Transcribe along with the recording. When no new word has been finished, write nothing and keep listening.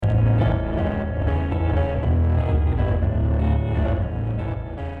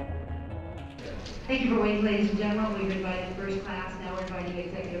Thank you for waiting, ladies and gentlemen. We've invited first class. Now we're inviting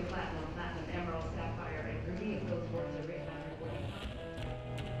executive platinum, emerald, sapphire, and ruby. If those words are written on your boarding card.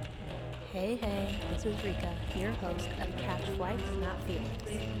 Hey, this is Rika, your host of Catch Flights, Not Feelings.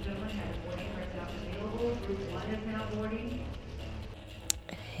 Ladies and gentlemen, have your boarding cards now available. Group 1 is now boarding.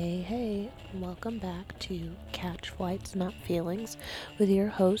 Hey, welcome back to Catch Flights, Not Feelings with your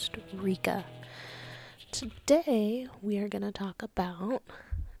host, Rika. Today, we are going to talk about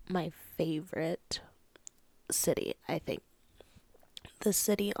my favorite city, I think. The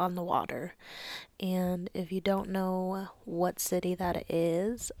city on the water. And if you don't know what city that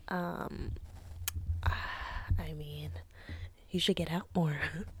is, I mean, you should get out more.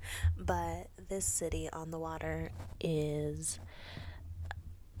 But this city on the water is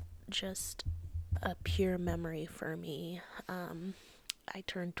just a pure memory for me. I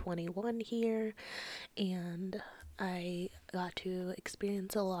turned 21 here, and I got to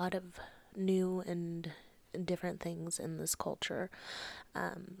experience a lot of new and different things in this culture.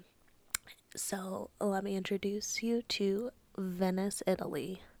 So let me introduce you to Venice,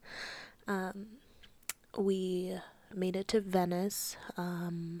 Italy. We made it to Venice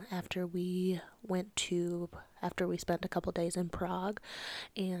after we spent a couple days in Prague,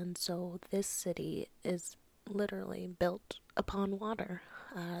 and so this city is literally built upon water.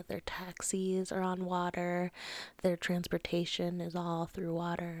 Their taxis are on water, their transportation is all through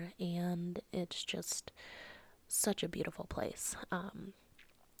water, and it's just such a beautiful place.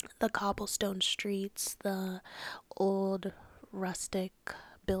 The cobblestone streets, the old rustic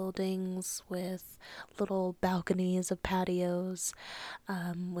buildings with little balconies of patios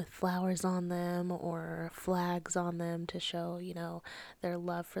with flowers on them or flags on them to show, their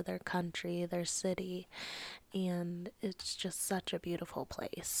love for their country, their city. And it's just such a beautiful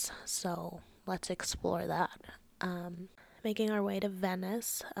place. So let's explore that. Making our way to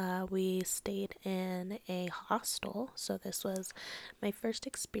Venice, we stayed in a hostel. So, this was my first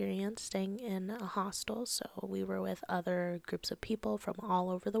experience staying in a hostel. So, we were with other groups of people from all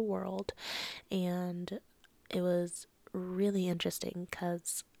over the world, and it was really interesting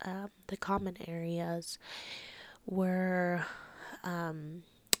because the common areas were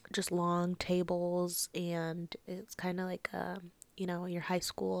just long tables, and it's kind of like your high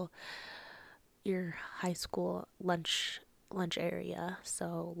school lunch area.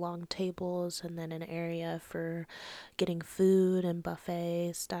 So long tables, and then an area for getting food and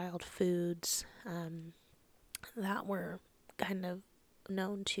buffet styled foods that were kind of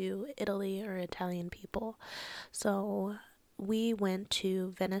known to Italy or Italian people. So we went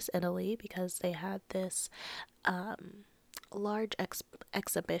to Venice, Italy, because they had this large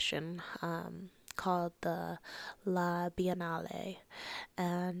exhibition called the La Biennale,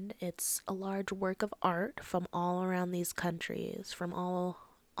 and it's a large work of art from all around these countries, from all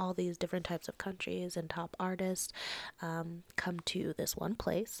these different types of countries, and top artists come to this one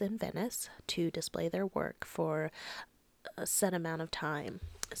place in Venice to display their work for a set amount of time.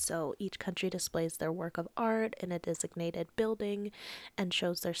 So each country displays their work of art in a designated building and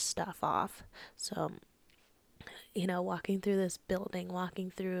shows their stuff off. So, walking through this building,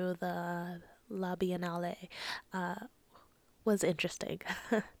 walking through the La Biennale, was interesting,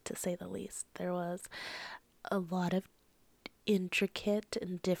 to say the least. There was a lot of intricate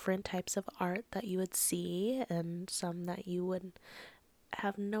and different types of art that you would see, and some that you would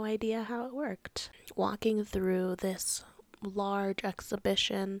have no idea how it worked. Walking through this large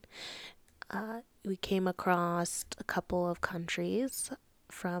exhibition, we came across a couple of countries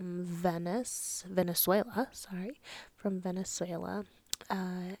from Venezuela,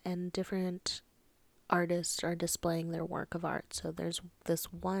 and different artists are displaying their work of art. So there's this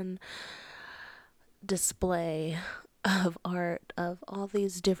one display of art of all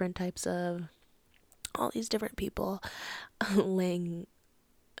these different people laying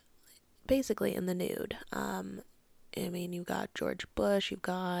basically in the nude. You've got George Bush, you've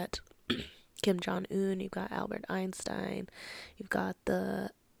got Kim Jong Un, you've got Albert Einstein, you've got the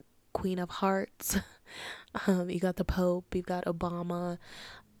Queen of Hearts, you got the Pope, you've got Obama,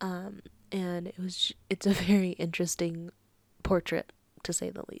 and it's a very interesting portrait, to say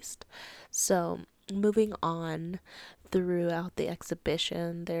the least. So moving on throughout the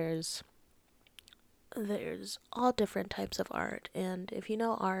exhibition, there's all different types of art, and if you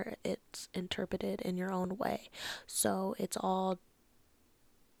know art, it's interpreted in your own way. So it's all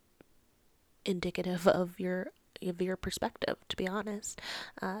indicative of your perspective, to be honest.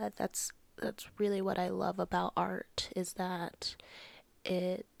 That's really what I love about art, is that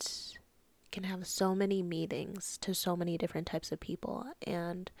it can have so many meanings to so many different types of people,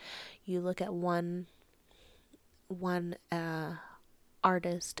 and you look at one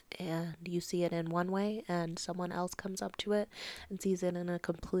artist and you see it in one way and someone else comes up to it and sees it in a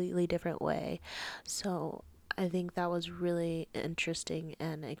completely different way. So I think that was really interesting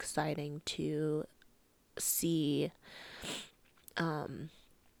and exciting to see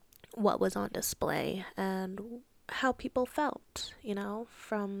what was on display and how people felt,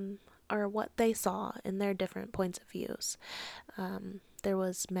 from or what they saw in their different points of views. There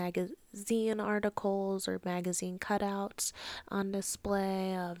was magazine articles or magazine cutouts on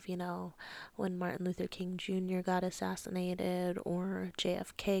display of, when Martin Luther King Jr. got assassinated or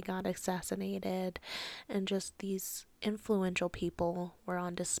JFK got assassinated, and just these influential people were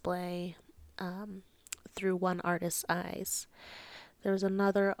on display through one artist's eyes. There was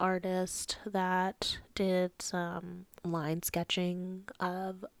another artist that did some line sketching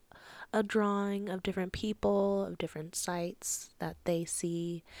of a drawing of different people, of different sites that they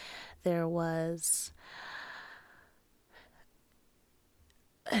see. There was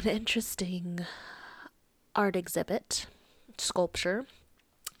an interesting art exhibit, sculpture,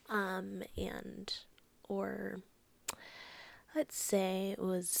 and, or let's say it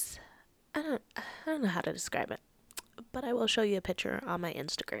was, I don't know how to describe it, but I will show you a picture on my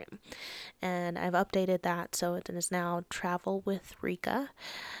Instagram. And I've updated that, so it is now Travel with Rika.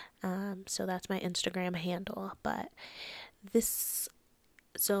 So that's my Instagram handle. But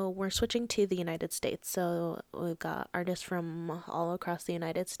so we're switching to the United States. So we've got artists from all across the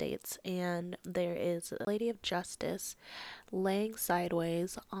United States, and there is a Lady of Justice laying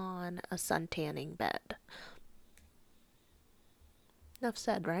sideways on a sun tanning bed. Enough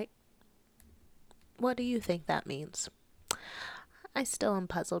said, right? What do you think that means? I still am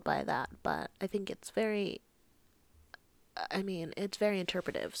puzzled by that, but I think it's very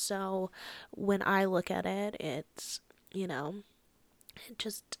interpretive. So when I look at it, it's, it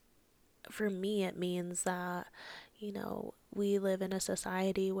just, for me, it means that, we live in a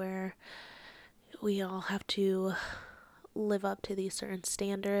society where we all have to live up to these certain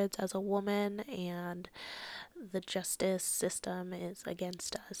standards as a woman, and the justice system is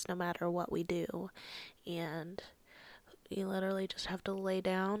against us no matter what we do. And you literally just have to lay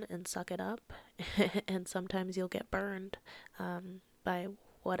down and suck it up. And sometimes you'll get burned by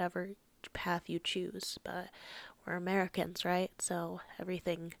whatever path you choose. But we're Americans, right? So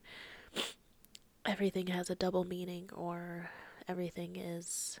everything has a double meaning, or everything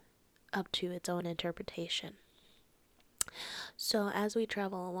is up to its own interpretation. So as we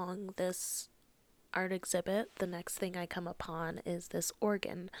travel along this art exhibit, the next thing I come upon is this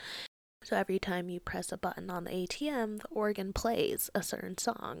organ. So every time you press a button on the ATM, the organ plays a certain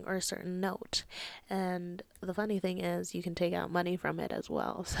song or a certain note. And the funny thing is, you can take out money from it as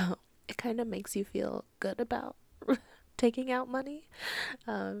well. So it kind of makes you feel good about taking out money,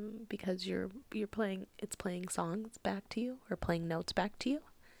 because it's playing songs back to you or playing notes back to you.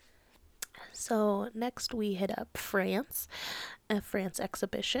 So next we hit up France, a France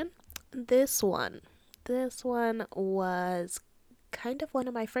exhibition. This one was kind of one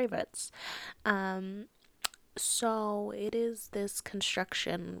of my favorites. So it is this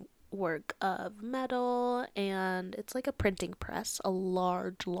construction work of metal, and it's like a printing press, a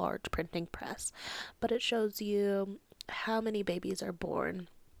large printing press, but it shows you how many babies are born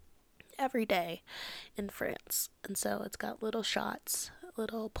every day in France. And so it's got little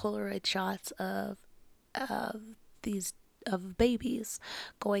Polaroid shots of these of babies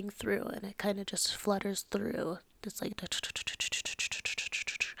going through, and it kind of just flutters through, just like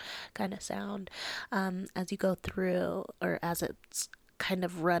kind of sound as you go through, or as it's kind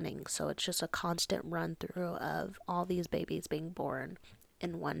of running. So it's just a constant run through of all these babies being born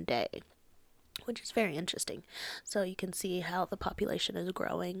in one day, which is very interesting. So you can see how the population is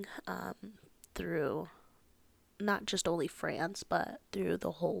growing through not just only France, but through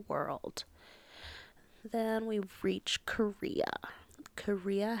the whole world. Then we reach Korea.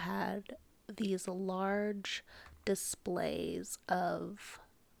 Korea had these large displays of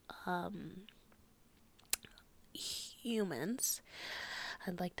humans,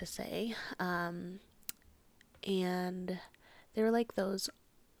 I'd like to say. And they were like those,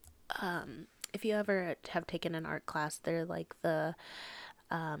 if you ever have taken an art class, they're like they're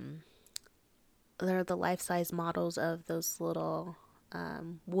the life-size models of those little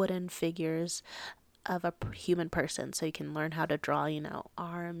wooden figures of a human person, so you can learn how to draw,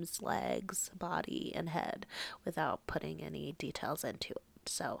 arms, legs, body, and head without putting any details into it.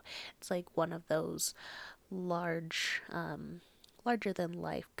 So it's like one of those larger than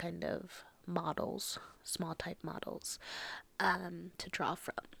life kind of models, small type models, to draw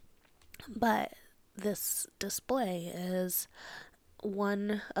from. But this display is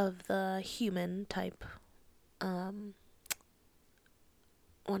one of the human type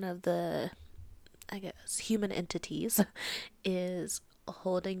one of the, I guess, human entities is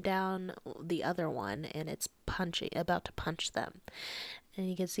holding down the other one, and it's about to punch them. And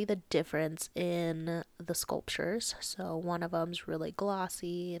you can see the difference in the sculptures. So one of them's really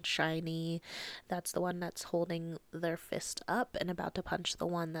glossy and shiny. That's the one that's holding their fist up and about to punch the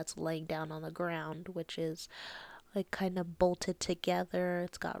one that's laying down on the ground, which is like kind of bolted together.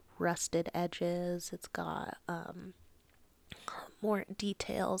 It's got rusted edges. It's got more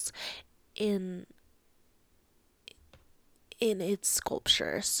details in its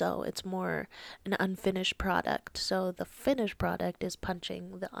sculpture, so it's more an unfinished product. So the finished product is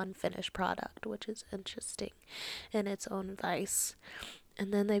punching the unfinished product, which is interesting in its own vice.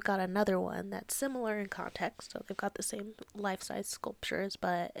 And then they've got another one that's similar in context. So they've got the same life-size sculptures,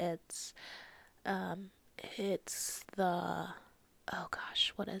 but it's the, oh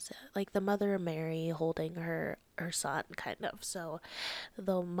gosh, what is it? Like the Mother of Mary holding her son, kind of. So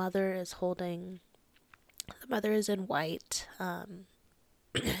the mother is in white,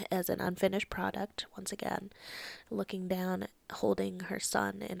 as an unfinished product, once again, looking down, holding her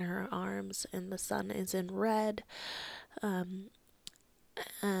son in her arms, and the son is in red,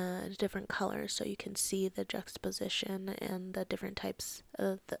 different colors, so you can see the juxtaposition and the different types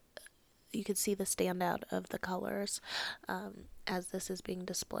of you can see the standout of the colors as this is being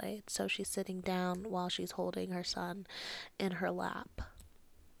displayed. So she's sitting down while she's holding her son in her lap.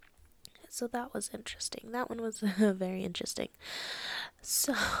 So that was interesting. That one was very interesting.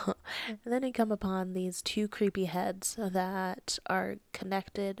 So then I come upon these two creepy heads that are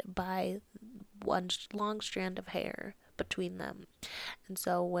connected by one long strand of hair between them. And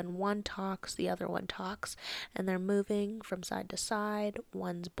so when one talks, the other one talks, and they're moving from side to side.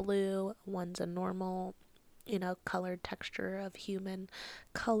 One's blue, one's a normal, colored texture of human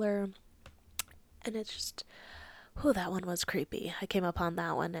color. And it's just, oh, that one was creepy. I came upon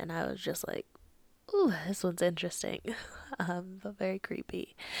that one and I was just like, ooh, this one's interesting, but very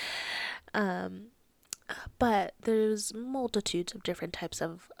creepy. But there's multitudes of different types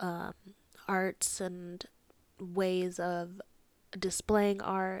of arts and ways of displaying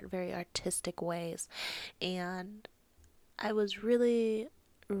art, very artistic ways. And I was really,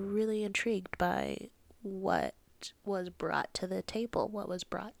 really intrigued by what was brought to the table, what was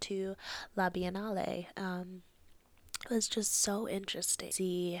brought to La Biennale. It was just so interesting to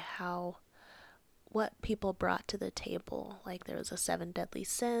see what people brought to the table. Like there was a Seven Deadly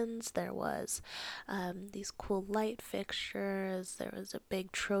Sins, there was these cool light fixtures, there was a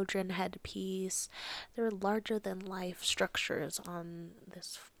big Trojan headpiece, there were larger than life structures on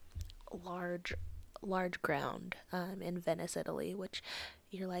this large ground in Venice, Italy, which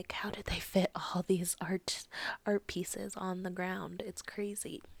you're like, how did they fit all these art pieces on the ground? It's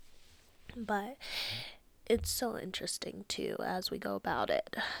crazy. But it's so interesting too as we go about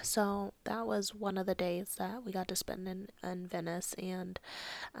it. So that was one of the days that we got to spend in Venice, and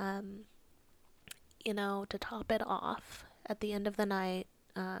to top it off, at the end of the night,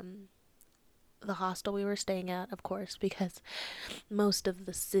 the hostel we were staying at, of course, because most of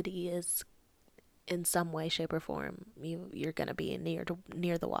the city is in some way, shape, or form you're gonna be near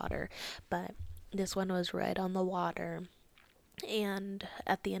the water, but this one was right on the water. And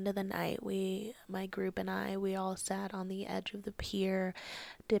at the end of the night, my group and we all sat on the edge of the pier,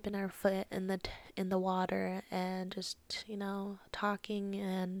 dipping our foot in the water, and just talking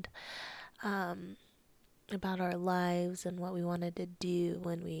and about our lives and what we wanted to do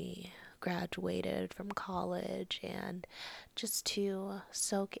when we graduated from college, and just to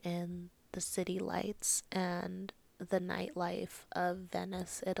soak in the city lights and the nightlife of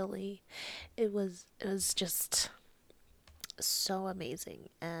Venice, Italy. It was just so amazing,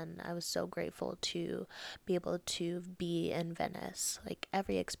 and I was so grateful to be able to be in Venice. Like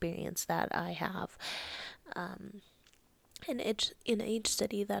every experience that I have in each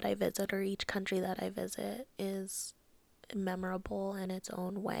city that I visit, or each country that I visit, is memorable in its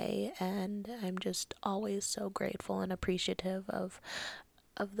own way, and I'm just always so grateful and appreciative of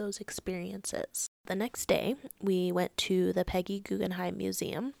those experiences. The next day we went to the Peggy Guggenheim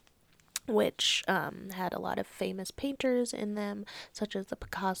Museum, which had a lot of famous painters in them, such as the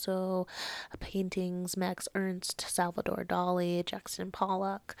Picasso paintings, Max Ernst, Salvador Dali, Jackson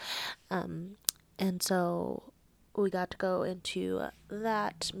Pollock. And so we got to go into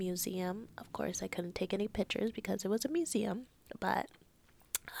that museum. Of course, I couldn't take any pictures because it was a museum, but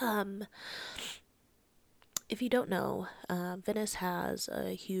if you don't know, Venice has a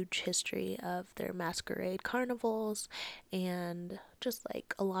huge history of their masquerade carnivals, and just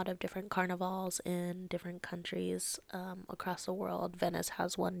like a lot of different carnivals in different countries across the world, Venice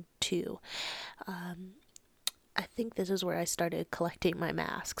has one too. I think this is where I started collecting my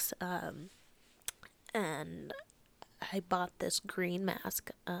masks. And I bought this green mask.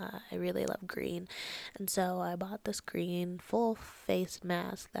 I really love green. And so I bought this green full face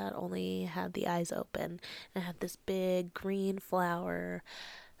mask that only had the eyes open. And it had this big green flower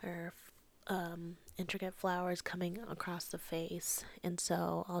or intricate flowers coming across the face. And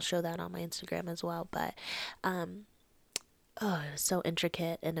so I'll show that on my Instagram as well. But oh, it was so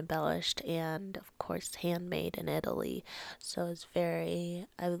intricate and embellished, and of course handmade in Italy. So it's very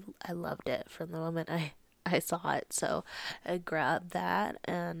I loved it from the moment I saw it. So I grabbed that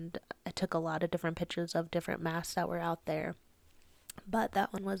and I took a lot of different pictures of different masks that were out there. But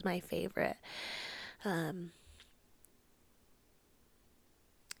that one was my favorite. Um,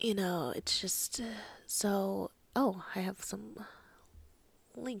 it's just so. Oh, I have some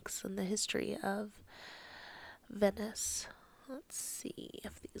links in the history of Venice. Let's see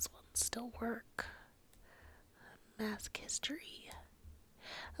if these ones still work. Mask history.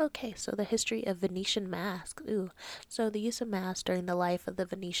 Okay, so the history of Venetian masks. Ooh. So the use of masks during the life of the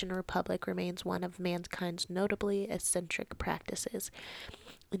Venetian Republic remains one of mankind's notably eccentric practices.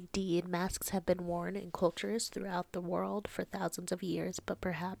 Indeed, masks have been worn in cultures throughout the world for thousands of years, but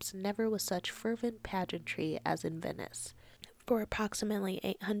perhaps never with such fervent pageantry as in Venice. For approximately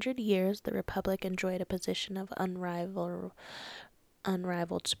 800 years, the Republic enjoyed a position of unrivaled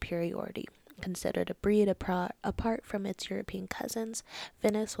superiority. Considered a breed apart from its European cousins,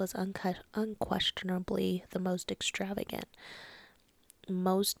 Venice was unquestionably the most extravagant,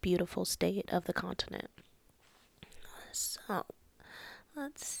 most beautiful state of the continent. So,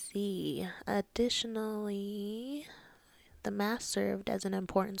 let's see. Additionally, the mass served as an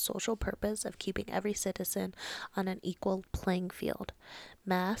important social purpose of keeping every citizen on an equal playing field.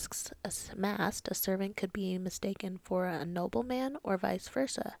 Masked, a servant could be mistaken for a nobleman or vice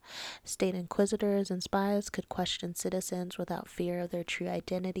versa. State inquisitors and spies could question citizens without fear of their true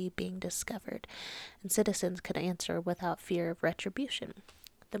identity being discovered, and citizens could answer without fear of retribution.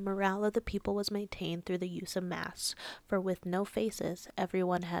 The morale of the people was maintained through the use of masks, for with no faces,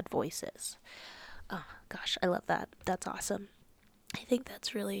 everyone had voices. Oh, gosh, I love that. That's awesome. I think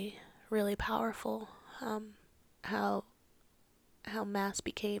that's really, really powerful. How mass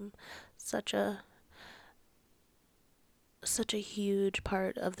became such a huge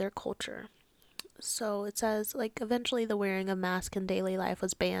part of their culture. So it says, like, eventually the wearing of masks in daily life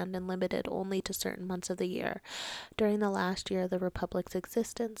was banned and limited only to certain months of the year. During the last year of the Republic's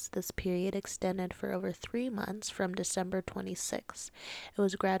existence, this period extended for over 3 months from December 26th. It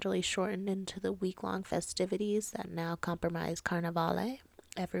was gradually shortened into the week-long festivities that now comprise Carnevale,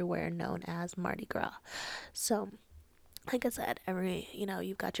 everywhere known as Mardi Gras. So, like I said,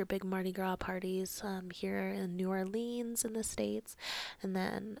 you've got your big Mardi Gras parties here in New Orleans in the States, and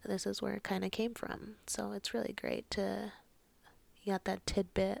then this is where it kind of came from. So it's really great to you got that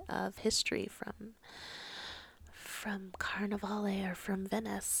tidbit of history from Carnivale or from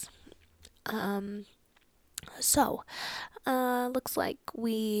Venice. Um, so looks like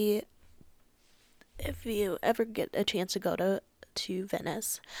if you ever get a chance to go to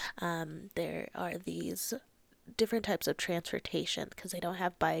Venice, there are these different types of transportation because they don't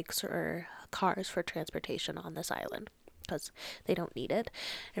have bikes or cars for transportation on this island because they don't need it.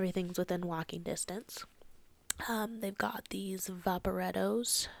 Everything's within walking distance. They've got these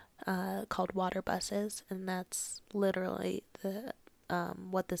vaporettos called water buses, and that's literally the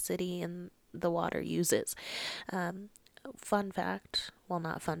what the city and the water uses. Fun fact, well,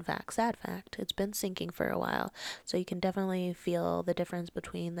 not fun fact, sad fact, it's been sinking for a while, so you can definitely feel the difference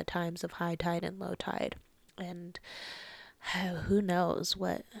between the times of high tide and low tide. And who knows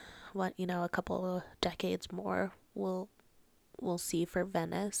what a couple of decades more we'll see for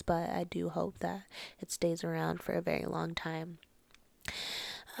Venice, but I do hope that it stays around for a very long time.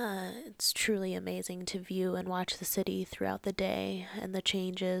 It's truly amazing to view and watch the city throughout the day and the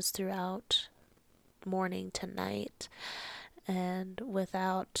changes throughout morning to night, and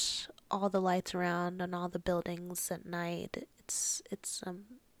without all the lights around and all the buildings at night, it's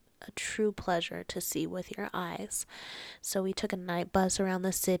a true pleasure to see with your eyes. So we took a night bus around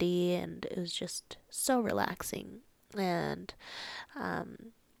the city, and it was just so relaxing. And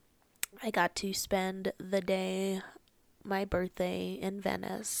I got to spend the day, my birthday, in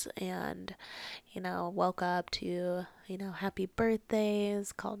Venice, and woke up to happy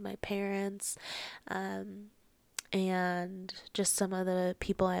birthdays, called my parents, and just some of the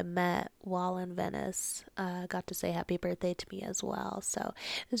people I met while in Venice got to say happy birthday to me as well. So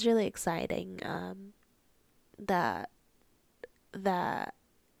it was really exciting that that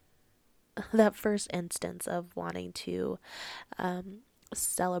that first instance of wanting to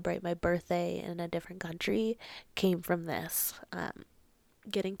celebrate my birthday in a different country came from this.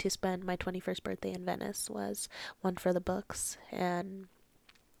 Getting to spend my 21st birthday in Venice was one for the books, and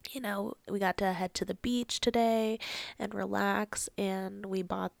we got to head to the beach today and relax, and we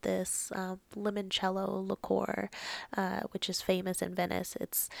bought this limoncello liqueur, which is famous in Venice.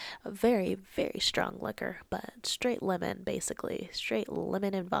 It's a very, very strong liquor, but straight lemon, basically. Straight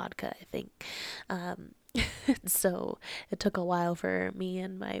lemon and vodka, I think. Um, so it took a while for me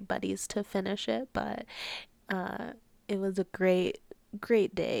and my buddies to finish it, but uh, it was a great,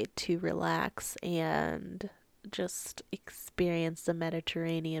 great day to relax and just experience the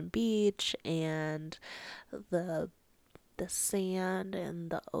Mediterranean beach and the the sand and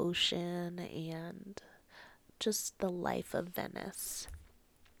the ocean and just the life of Venice.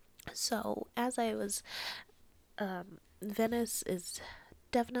 So as I was Venice is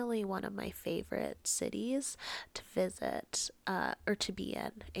definitely one of my favorite cities to visit or to be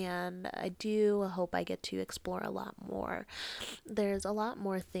in, and I do hope I get to explore a lot more. There's a lot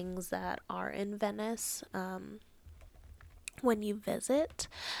more things that are in Venice when you visit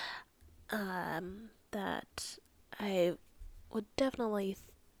that I would definitely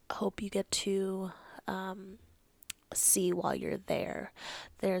hope you get to see while you're there.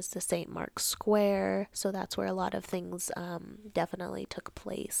 There's the St. Mark's Square, so that's where a lot of things definitely took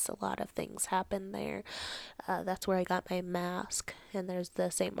place. A lot of things happened there. That's where I got my mask. And there's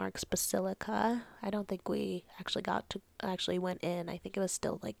the St. Mark's Basilica. I don't think we actually went in. I think it was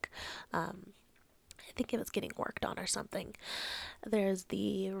still I think it was getting worked on or something. There's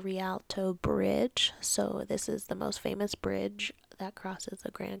the Rialto Bridge. So this is the most famous bridge that crosses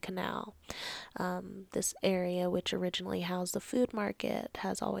the Grand Canal. This area, which originally housed the food market,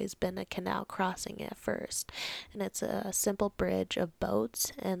 has always been a canal crossing at first, and it's a simple bridge of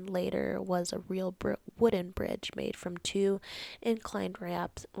boats, and later was a real wooden bridge made from two inclined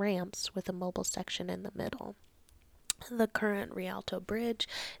ramps with a mobile section in the middle. The current Rialto Bridge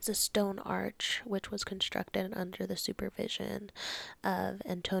is a stone arch which was constructed under the supervision of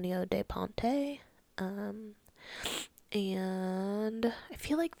Antonio de Ponte. And I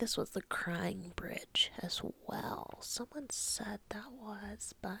feel like this was the Crying Bridge as well. Someone said that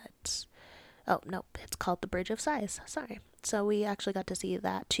was, but oh no, it's called the Bridge of Sighs. Sorry. So we actually got to see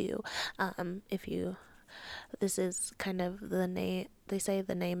that too. If you This is kind of the name. They say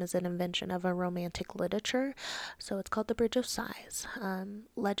the name is an invention of a romantic literature, so it's called the Bridge of Sighs.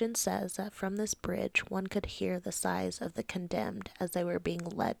 Legend says that from this bridge one could hear the sighs of the condemned as they were being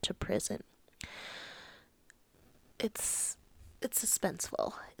led to prison. It's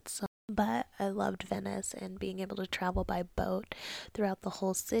suspenseful. But I loved Venice, and being able to travel by boat throughout the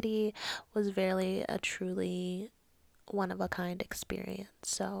whole city was very a truly one of a kind experience.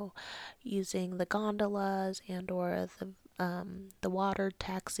 So using the gondolas and or the water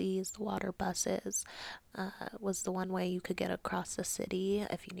taxis, the water buses, was the one way you could get across the city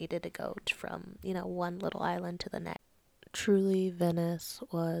if you needed to go from one little island to the next. Truly, Venice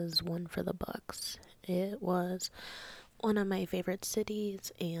was one for the books. It was one of my favorite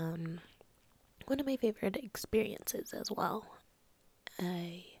cities and one of my favorite experiences as well.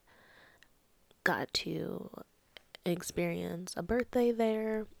 I got to experience a birthday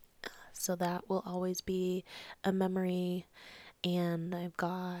there, so that will always be a memory. And I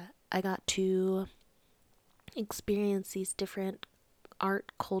got to experience these different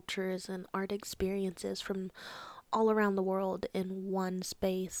art cultures and art experiences from all around the world in one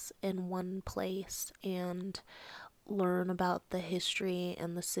space, in one place, and learn about the history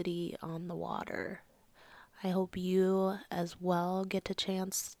and the city on the water. I hope you as well get a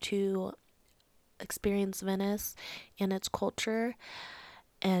chance to experience Venice and its culture.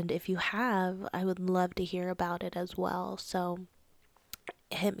 And if you have, I would love to hear about it as well. So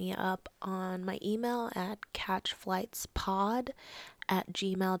hit me up on my email at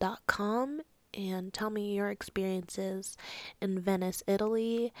catchflightspod@gmail.com and tell me your experiences in Venice,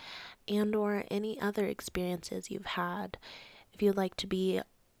 Italy, and or any other experiences you've had. If you'd like to be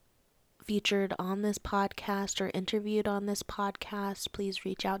featured on this podcast or interviewed on this podcast, please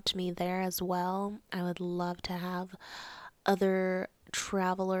reach out to me there as well. I would love to have other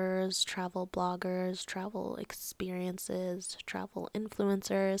travelers, travel bloggers, travel experiences, travel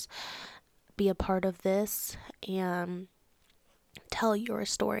influencers be a part of this and tell your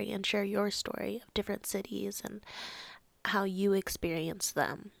story and share your story of different cities and how you experience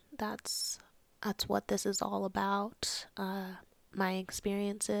them. That's what this is all about. My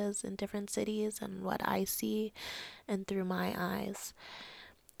experiences in different cities and what I see and through my eyes.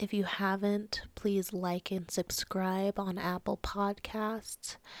 If you haven't, please like and subscribe on Apple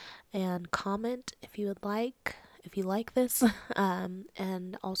Podcasts and comment if you would like. if you like this,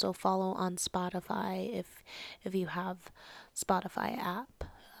 and also follow on Spotify if you have Spotify app.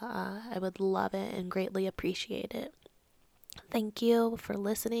 I would love it and greatly appreciate it. Thank you for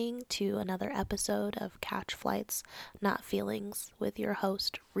listening to another episode of Catch Flights, Not Feelings with your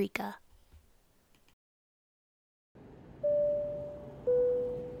host, Rika.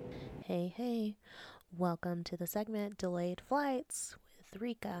 Hey, welcome to the segment Delayed Flights with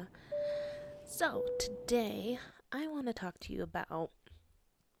Rika. So, today I want to talk to you about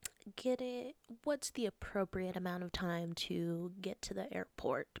what's the appropriate amount of time to get to the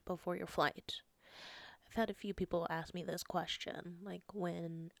airport before your flight. I've had a few people ask me this question,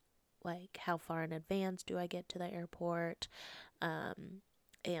 how far in advance do I get to the airport?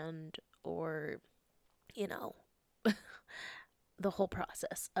 And, or, you know, the whole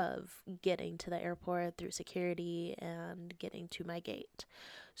process of getting to the airport through security and getting to my gate.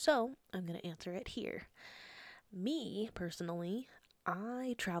 So, I'm going to answer it here. Me, personally,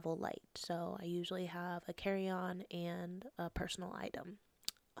 I travel light, so I usually have a carry-on and a personal item.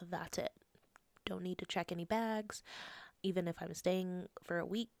 That's it. Don't need to check any bags. Even if I'm staying for a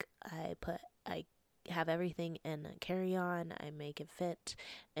week, I have everything in a carry-on. I make it fit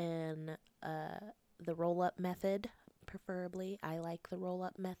in the roll-up method, preferably. I like the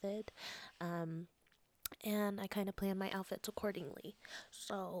roll-up method. And I kind of plan my outfits accordingly.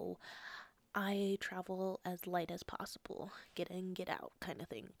 So I travel as light as possible, get in, get out kind of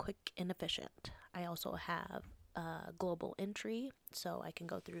thing, quick and efficient. I also have global entry, so I can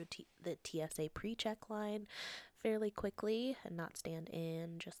go through the TSA pre-check line fairly quickly and not stand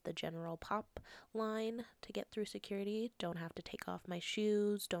in just the general pop line to get through security. Don't have to take off my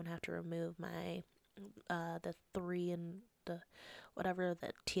shoes, don't have to remove my the three and the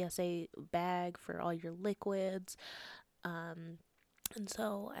TSA bag for all your liquids. And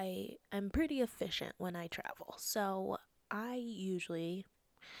so I'm pretty efficient when I travel. So I usually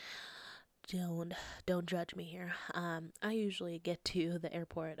don't judge me here. I usually get to the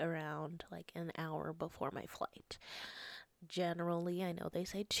airport around like an hour before my flight. Generally, I know they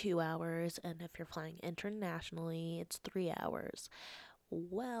say 2 hours, and if you're flying internationally, it's 3 hours.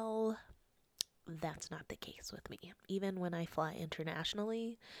 Well, that's not the case with me. Even when I fly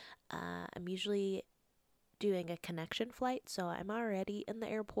internationally, I'm usually doing a connection flight, so I'm already in the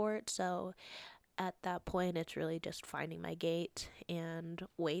airport. So at that point, it's really just finding my gate and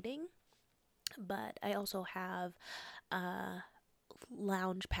waiting. But I also have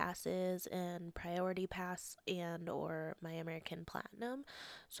lounge passes and priority pass and or my American Platinum,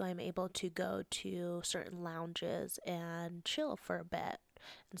 so I'm able to go to certain lounges and chill for a bit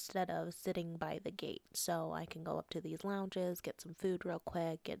instead of sitting by the gate. So I can go up to these lounges, get some food real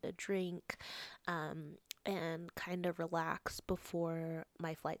quick, get a drink, and kind of relax before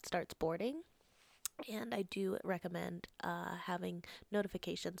my flight starts boarding. And I do recommend having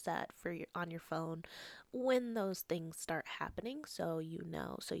notifications set on your phone when those things start happening, so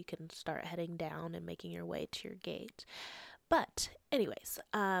so you can start heading down and making your way to your gate. But anyways,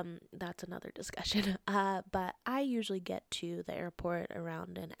 that's another discussion. But I usually get to the airport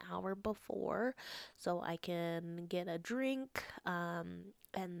around an hour before, so I can get a drink, and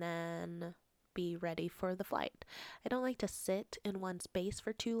then be ready for the flight. I don't like to sit in one space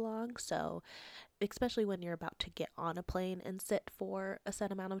for too long, so especially when you're about to get on a plane and sit for a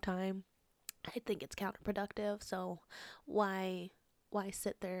set amount of time, I think it's counterproductive. So why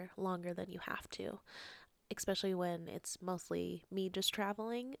sit there longer than you have to? Especially when it's mostly me just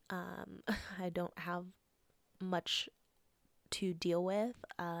traveling. I don't have much to deal with.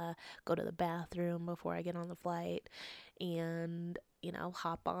 Go to the bathroom before I get on the flight, and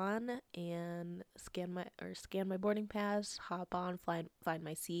hop on and scan my boarding pass, hop on, find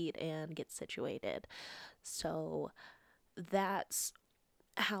my seat, and get situated. So that's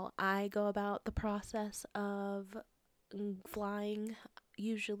how I go about the process of flying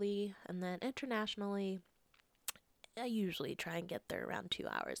usually. And then internationally, I usually try and get there around 2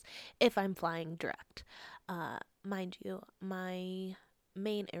 hours if I'm flying direct. Mind you, my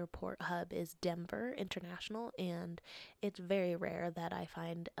main airport hub is Denver International, and it's very rare that I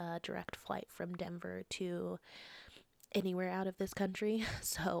find a direct flight from Denver to anywhere out of this country.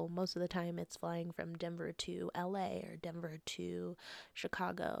 So most of the time it's flying from Denver to LA or Denver to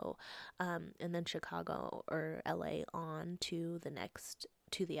Chicago, and then Chicago or LA on to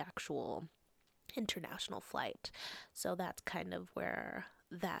the actual international flight. So that's kind of where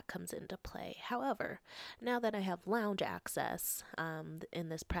that comes into play. However, now that I have lounge access, in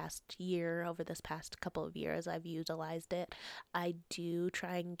this past year, over this past couple of years, I've utilized it. I do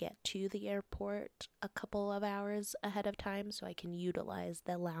try and get to the airport a couple of hours ahead of time so I can utilize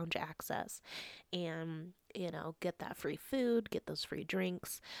the lounge access and get that free food, get those free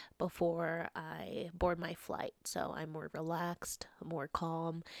drinks before I board my flight. So I'm more relaxed, more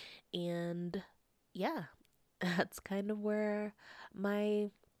calm, and yeah, that's kind of where my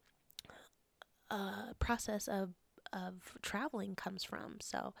process of traveling comes from.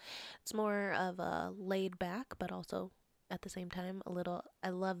 So it's more of a laid back, but also at the same time a little. I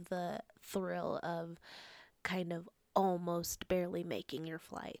love the thrill of kind of almost barely making your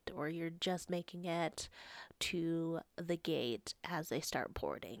flight, or you're just making it to the gate as they start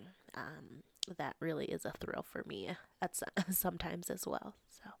boarding. That really is a thrill for me at sometimes as well.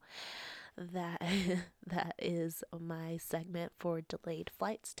 So that that is my segment for delayed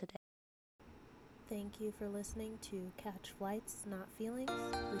flights today. Thank you for listening to Catch Flights Not Feelings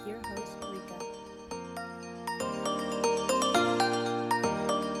with your host